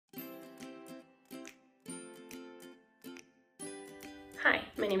Hi,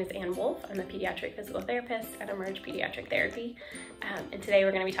 my name is Wolfe. I'm a pediatric physical therapist at Emerge Pediatric Therapy. And today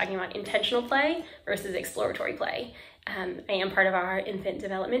we're going to be talking about intentional play versus exploratory play. I am part of our infant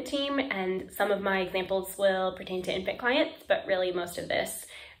development team, and some of my examples will pertain to infant clients, but really most of this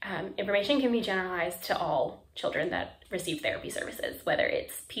information can be generalized to all children that receive therapy services, whether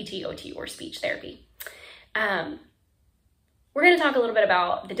it's PT, OT, or speech therapy. We're going to talk a little bit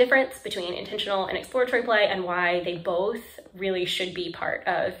about the difference between intentional and exploratory play and why they both really should be part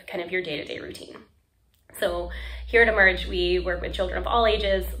of kind of your day-to-day routine. So here at Emerge, we work with children of all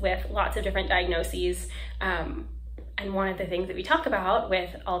ages with lots of different diagnoses. And one of the things that we talk about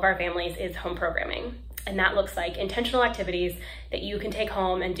with all of our families is home programming. And that looks like intentional activities that you can take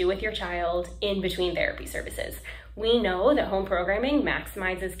home and do with your child in between therapy services. We know that home programming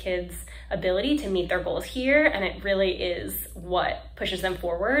maximizes kids' ability to meet their goals here, and it really is what pushes them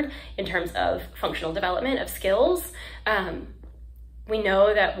forward in terms of functional development of skills. We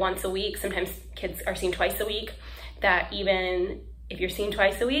know that once a week, sometimes kids are seen twice a week, that even if you're seen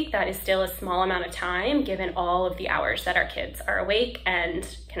twice a week, that is still a small amount of time given all of the hours that our kids are awake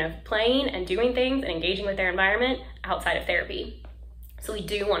and kind of playing and doing things and engaging with their environment outside of therapy. So we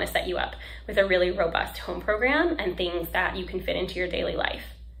do want to set you up with a really robust home program and things that you can fit into your daily life.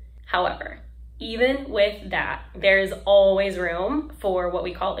 However, even with that, there is always room for what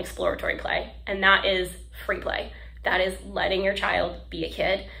we call exploratory play, and that is free play. That is letting your child be a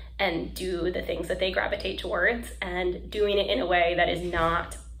kid and do the things that they gravitate towards and doing it in a way that is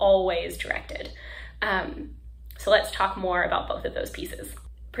not always directed. So let's talk more about both of those pieces.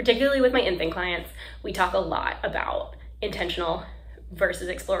 Particularly with my infant clients, we talk a lot about intentional versus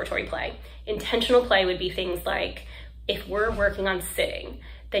exploratory play. Intentional play would be things like, if we're working on sitting,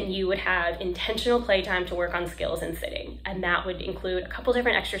 then you would have intentional playtime to work on skills in sitting. And that would include a couple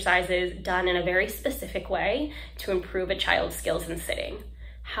different exercises done in a very specific way to improve a child's skills in sitting.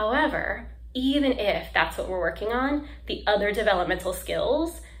 However, even if that's what we're working on, the other developmental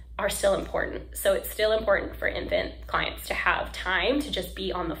skills are still important. So it's still important for infant clients to have time to just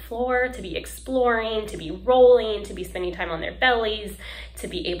be on the floor, to be exploring, to be rolling, to be spending time on their bellies, to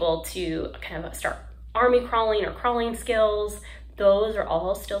be able to kind of start army crawling or crawling skills. Those are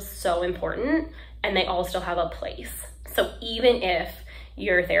all still so important, and they all still have a place. So even if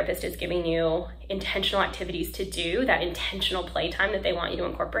your therapist is giving you intentional activities to do, that intentional playtime that they want you to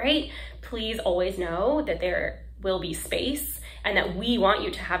incorporate, please always know that there will be space and that we want you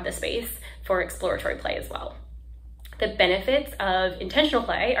to have the space for exploratory play as well. The benefits of intentional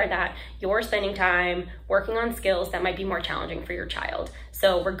play are that you're spending time working on skills that might be more challenging for your child.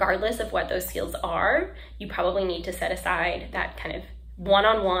 So regardless of what those skills are, you probably need to set aside that kind of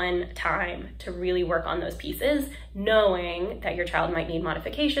one-on-one time to really work on those pieces, knowing that your child might need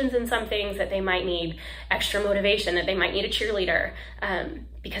modifications in some things, that they might need extra motivation, that they might need a cheerleader,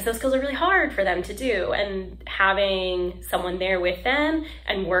 because those skills are really hard for them to do. And having someone there with them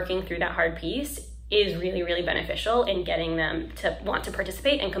and working through that hard piece is really, really beneficial in getting them to want to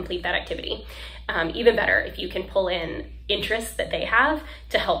participate and complete that activity. Even better if you can pull in interests that they have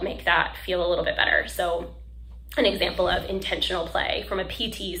to help make that feel a little bit better. So an example of intentional play from a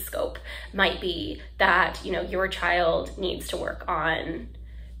PT scope might be that, your child needs to work on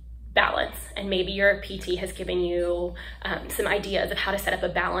balance, and maybe your PT has given you some ideas of how to set up a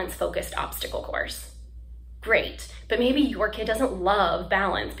balance-focused obstacle course. Great, but maybe your kid doesn't love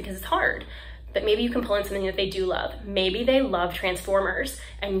balance because it's hard. But maybe you can pull in something that they do love. Maybe they love Transformers,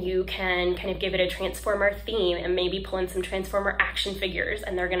 and you can kind of give it a Transformer theme and maybe pull in some Transformer action figures,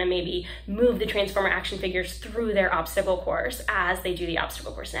 and they're gonna maybe move the Transformer action figures through their obstacle course as they do the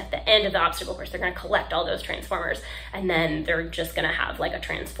obstacle course. And at the end of the obstacle course, they're gonna collect all those Transformers, and then they're just gonna have like a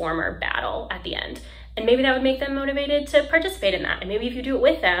Transformer battle at the end. And maybe that would make them motivated to participate in that. And maybe if you do it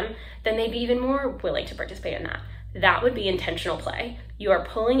with them, then they'd be even more willing to participate in that. That would be intentional play. You are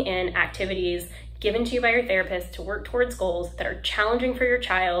pulling in activities given to you by your therapist to work towards goals that are challenging for your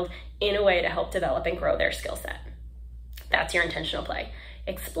child in a way to help develop and grow their skill set. That's your intentional play.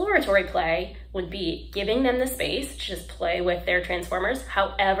 Exploratory play would be giving them the space to just play with their Transformers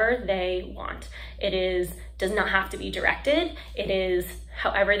however they want. Does not have to be directed. It is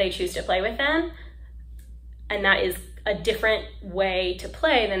however they choose to play with them. And that is a different way to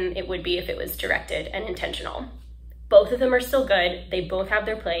play than it would be if it was directed and intentional. Both of them are still good. They both have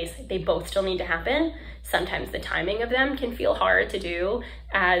their place. They both still need to happen. Sometimes the timing of them can feel hard to do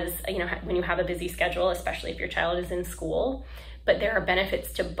when you have a busy schedule, especially if your child is in school, but there are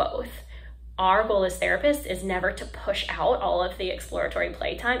benefits to both. Our goal as therapists is never to push out all of the exploratory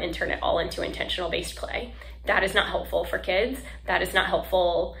playtime and turn it all into intentional based play. That is not helpful for kids. That is not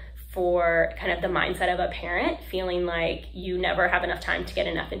helpful for kind of the mindset of a parent feeling like you never have enough time to get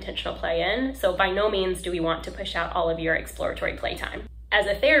enough intentional play in. So by no means do we want to push out all of your exploratory playtime. As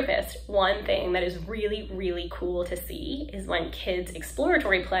a therapist, one thing that is really, really cool to see is when kids'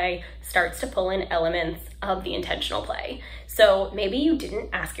 exploratory play starts to pull in elements of the intentional play. So maybe you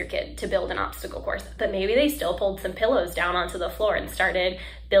didn't ask your kid to build an obstacle course, but maybe they still pulled some pillows down onto the floor and started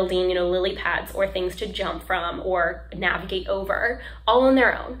building, lily pads or things to jump from or navigate over, all on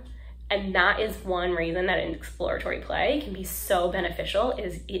their own. And that is one reason that an exploratory play can be so beneficial,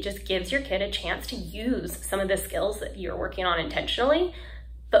 is it just gives your kid a chance to use some of the skills that you're working on intentionally,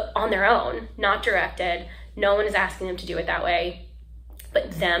 but on their own, not directed. No one is asking them to do it that way,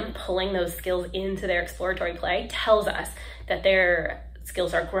 but them pulling those skills into their exploratory play tells us that their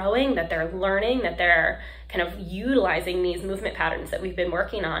skills are growing, that they're learning, that they're kind of utilizing these movement patterns that we've been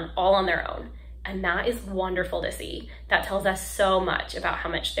working on all on their own. And that is wonderful to see. That tells us so much about how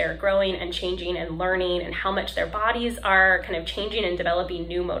much they're growing and changing and learning, and how much their bodies are kind of changing and developing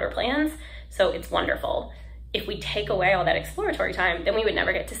new motor plans. So it's wonderful. If we take away all that exploratory time, then we would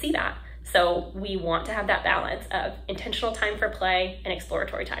never get to see that. So we want to have that balance of intentional time for play and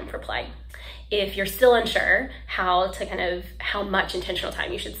exploratory time for play. If you're still unsure how much intentional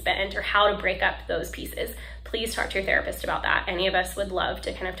time you should spend or how to break up those pieces, please talk to your therapist about that. Any of us would love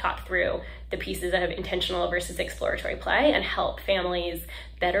to kind of talk through the pieces of intentional versus exploratory play and help families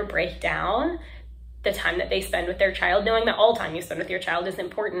better break down the time that they spend with their child, knowing that all time you spend with your child is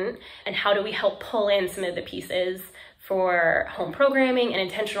important, and how do we help pull in some of the pieces for home programming and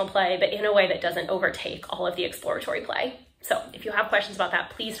intentional play, but in a way that doesn't overtake all of the exploratory play. So if you have questions about that,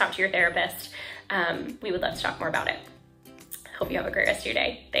 please talk to your therapist. We would love to talk more about it. Hope you have a great rest of your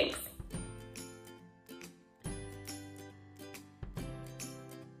day. Thanks.